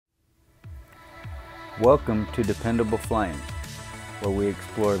Welcome to Dependable Flame, where we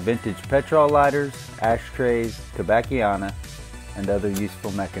explore vintage petrol lighters, ashtrays, tobacconiana, and other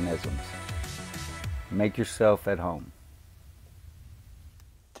useful mechanisms. Make yourself at home.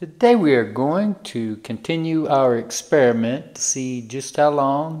 Today we are going to continue our experiment to see just how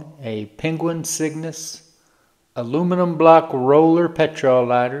long a Penguin Cygnus aluminum block roller petrol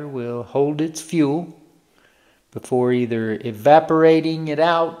lighter will hold its fuel before either evaporating it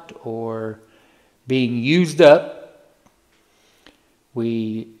out or being used up.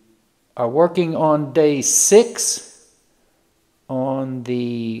 We are working on day 6 on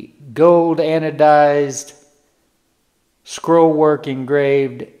the gold anodized scrollwork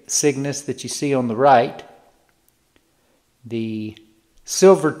engraved Cygnus that you see on the right. The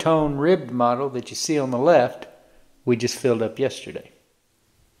silver tone ribbed model that you see on the left we just filled up yesterday.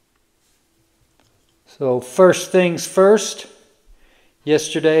 So first things first,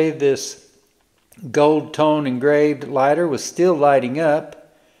 yesterday this gold tone engraved lighter was still lighting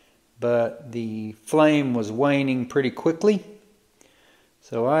up, but the flame was waning pretty quickly.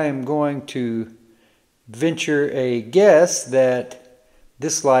 So I am going to venture a guess that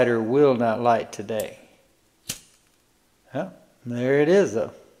this lighter will not light today. Well, there it is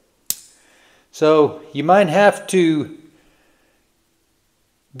though. So you might have to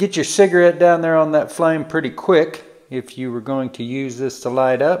get your cigarette down there on that flame pretty quick if you were going to use this to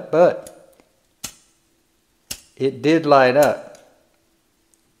light up, but it did light up.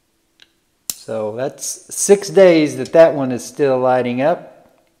 So that's 6 days that one is still lighting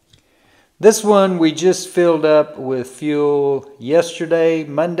up. This one we just filled up with fuel yesterday,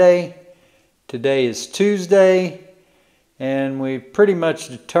 Monday. Today is Tuesday. And we pretty much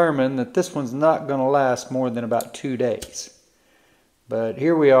determined that this one's not going to last more than about 2 days. But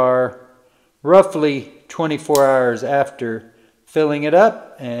here we are, roughly 24 hours after filling it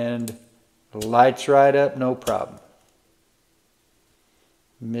up, and it lights right up, no problem.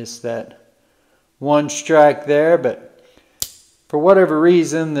 Missed that one strike there, but for whatever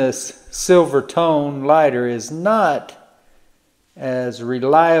reason, this silver tone lighter is not as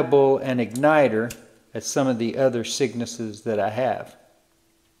reliable an igniter as some of the other Cygnuses that I have.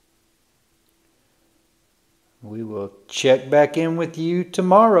 We will check back in with you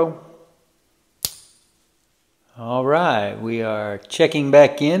tomorrow. Alright, we are checking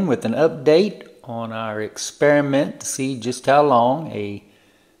back in with an update on our experiment to see just how long a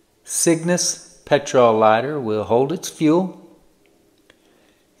Cygnus petrol lighter will hold its fuel.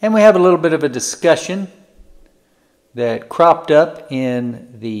 And we have a little bit of a discussion that cropped up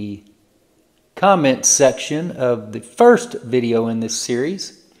in the comment section of the first video in this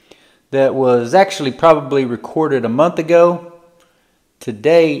series that was actually probably recorded a month ago.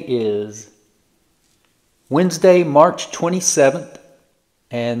 Today is Wednesday, March 27th,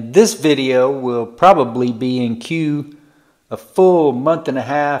 and this video will probably be in queue a full month and a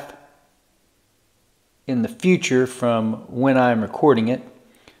half in the future from when I'm recording it.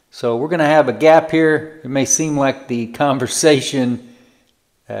 So we're going to have a gap here. It may seem like the conversation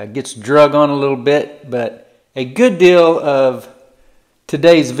gets drug on a little bit, but a good deal of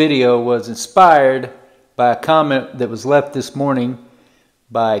today's video was inspired by a comment that was left this morning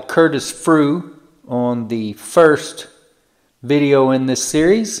by Curtis Frew on the first video in this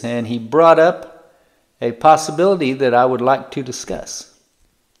series, and he brought up a possibility that I would like to discuss.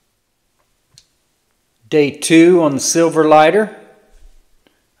 Day 2 on the silver lighter.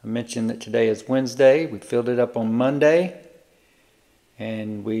 I mentioned that today is Wednesday. We filled it up on Monday.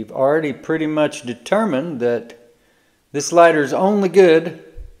 And we've already pretty much determined that this lighter is only good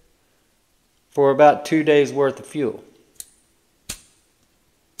for about 2 days worth of fuel.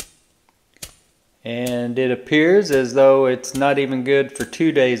 And it appears as though it's not even good for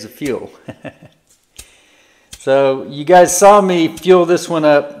 2 days of fuel. So you guys saw me fuel this one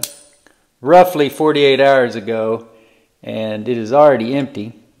up roughly 48 hours ago, and it is already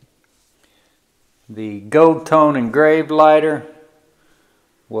empty. The gold tone engraved lighter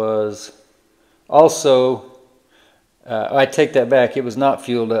was also, I take that back, it was not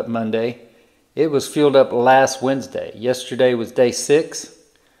fueled up Monday. It was fueled up last Wednesday. Yesterday was day 6.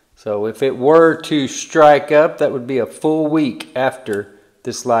 So if it were to strike up, that would be a full week after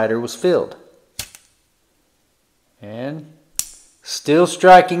this lighter was filled. And still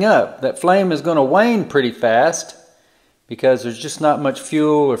striking up. That flame is going to wane pretty fast because there's just not much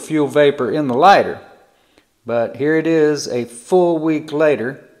fuel or fuel vapor in the lighter. But here it is a full week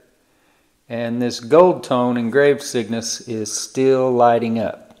later, and this gold tone engraved Cygnus is still lighting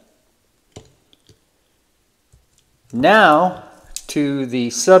up. Now to the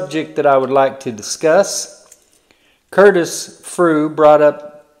subject that I would like to discuss. Curtis Frew brought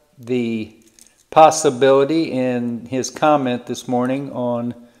up the possibility in his comment this morning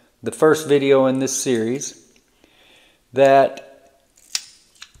on the first video in this series that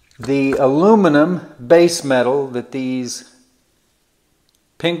the aluminum base metal that these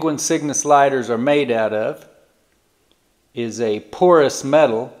Penguin Cygnus lighters are made out of is a porous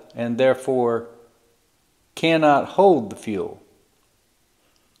metal and therefore cannot hold the fuel.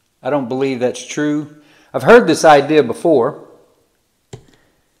 I don't believe that's true. I've heard this idea before.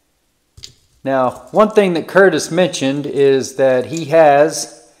 Now, one thing that Curtis mentioned is that he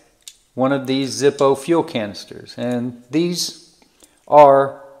has one of these Zippo fuel canisters, and these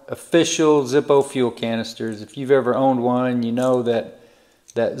are official Zippo fuel canisters. If you've ever owned one, you know that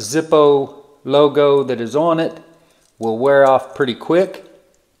that Zippo logo that is on it will wear off pretty quick.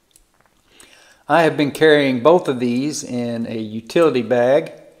 I have been carrying both of these in a utility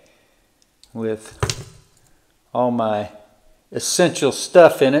bag with all my essential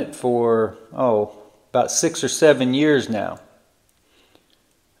stuff in it for, about 6 or 7 years now.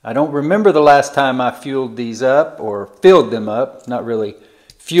 I don't remember the last time I fueled these up or filled them up, not really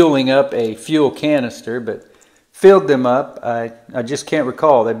fueling up a fuel canister, but filled them up. I just can't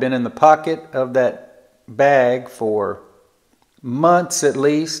recall. They've been in the pocket of that bag for months at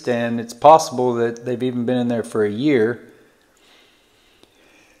least, and it's possible that they've even been in there for a year.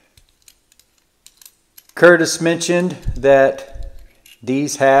 Curtis mentioned that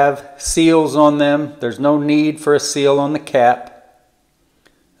these have seals on them. There's no need for a seal on the cap.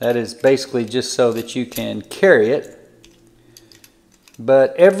 That is basically just so that you can carry it.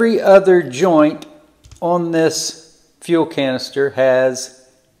 But every other joint on this fuel canister has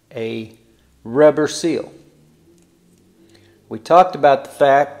a rubber seal. We talked about the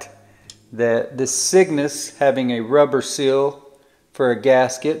fact that this Cygnus having a rubber seal for a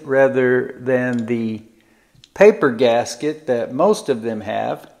gasket rather than the paper gasket that most of them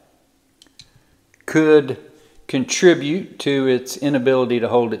have could contribute to its inability to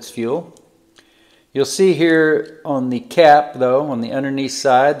hold its fuel. You'll see here on the cap, though, on the underneath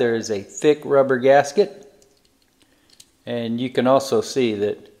side, there is a thick rubber gasket. And you can also see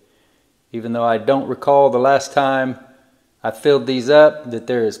that even though I don't recall the last time I filled these up, that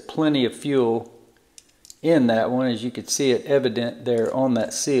there is plenty of fuel in that one, as you can see it evident there on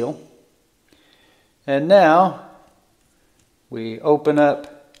that seal. And now we open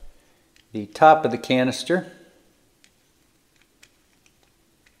up the top of the canister.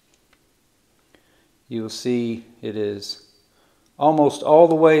 You'll see it is almost all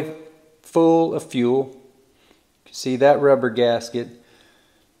the way full of fuel. You can see that rubber gasket.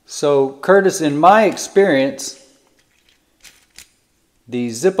 So Curtis, in my experience, the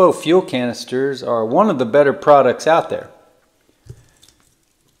Zippo fuel canisters are one of the better products out there.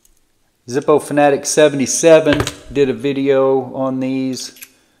 Zippo Fanatic 77 did a video on these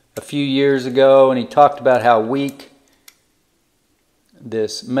a few years ago, and he talked about how weak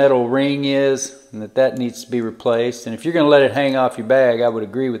this metal ring is and that needs to be replaced. And if you're going to let it hang off your bag, I would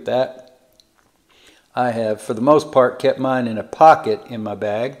agree with that. I have, for the most part, kept mine in a pocket in my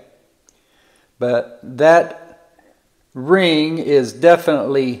bag. But that ring is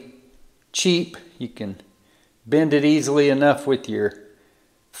definitely cheap. You can bend it easily enough with your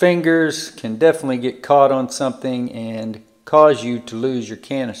fingers, can definitely get caught on something and cause you to lose your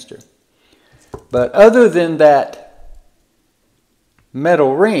canister. But other than that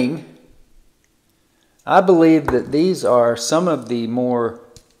metal ring, I believe that these are some of the more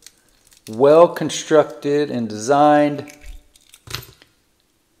well constructed and designed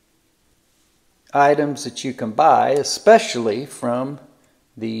items that you can buy, especially from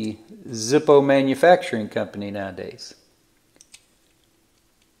the Zippo manufacturing company nowadays.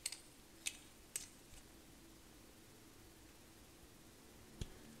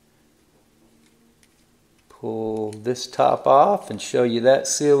 Pull this top off and show you that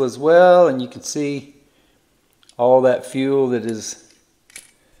seal as well, and you can see all that fuel that is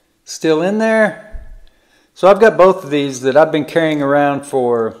still in there. So I've got both of these that I've been carrying around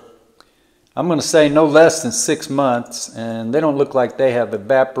for, I'm going to say, no less than 6 months, and they don't look like they have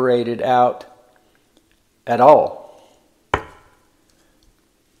evaporated out at all.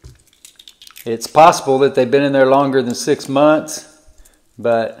 It's possible that they've been in there longer than 6 months,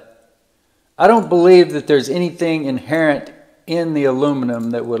 but I don't believe that there's anything inherent in the aluminum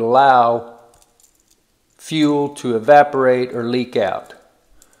that would allow fuel to evaporate or leak out.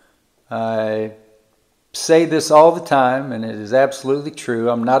 I say this all the time, and it is absolutely true.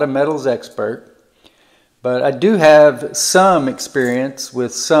 I'm not a metals expert, but I do have some experience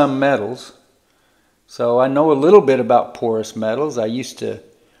with some metals. So I know a little bit about porous metals. I used to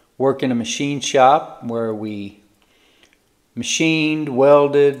work in a machine shop where we machined,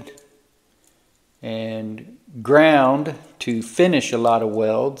 welded, and ground to finish a lot of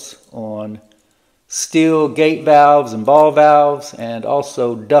welds on steel gate valves and ball valves, and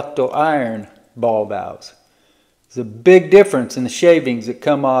also ductile iron ball valves. There's a big difference in the shavings that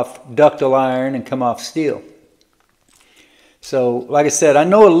come off ductile iron and come off steel. So, like I said, I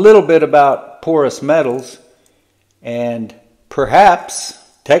know a little bit about porous metals, and perhaps,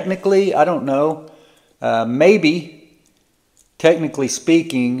 technically, I don't know, maybe, technically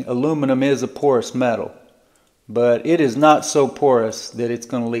speaking, aluminum is a porous metal. But it is not so porous that it's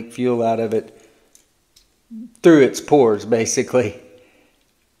going to leak fuel out of it through its pores, basically.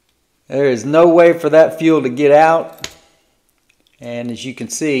 There is no way for that fuel to get out. And as you can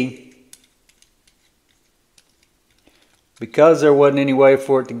see, because there wasn't any way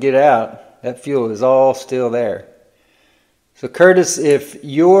for it to get out, that fuel is all still there. So Curtis, if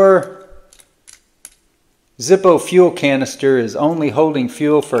your Zippo fuel canister is only holding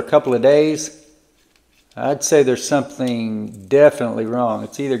fuel for a couple of days, I'd say there's something definitely wrong.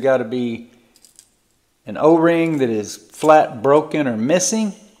 It's either got to be an O-ring that is flat broken or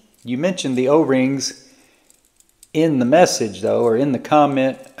missing. You mentioned the O-rings in the message though, or in the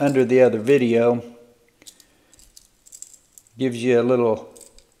comment under the other video. Gives you a little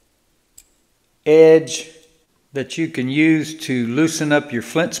edge that you can use to loosen up your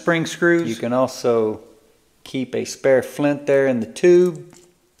flint spring screws. You can also keep a spare flint there in the tube.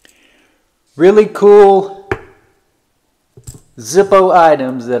 Really cool Zippo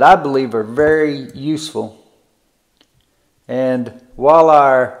items that I believe are very useful. And while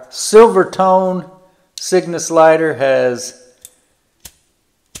our silver tone Cygnus lighter has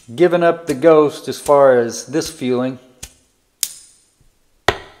given up the ghost as far as this fueling,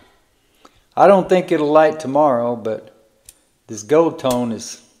 I don't think it'll light tomorrow, but this gold tone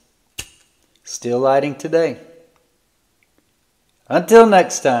is still lighting today. Until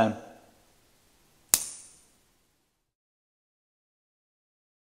next time.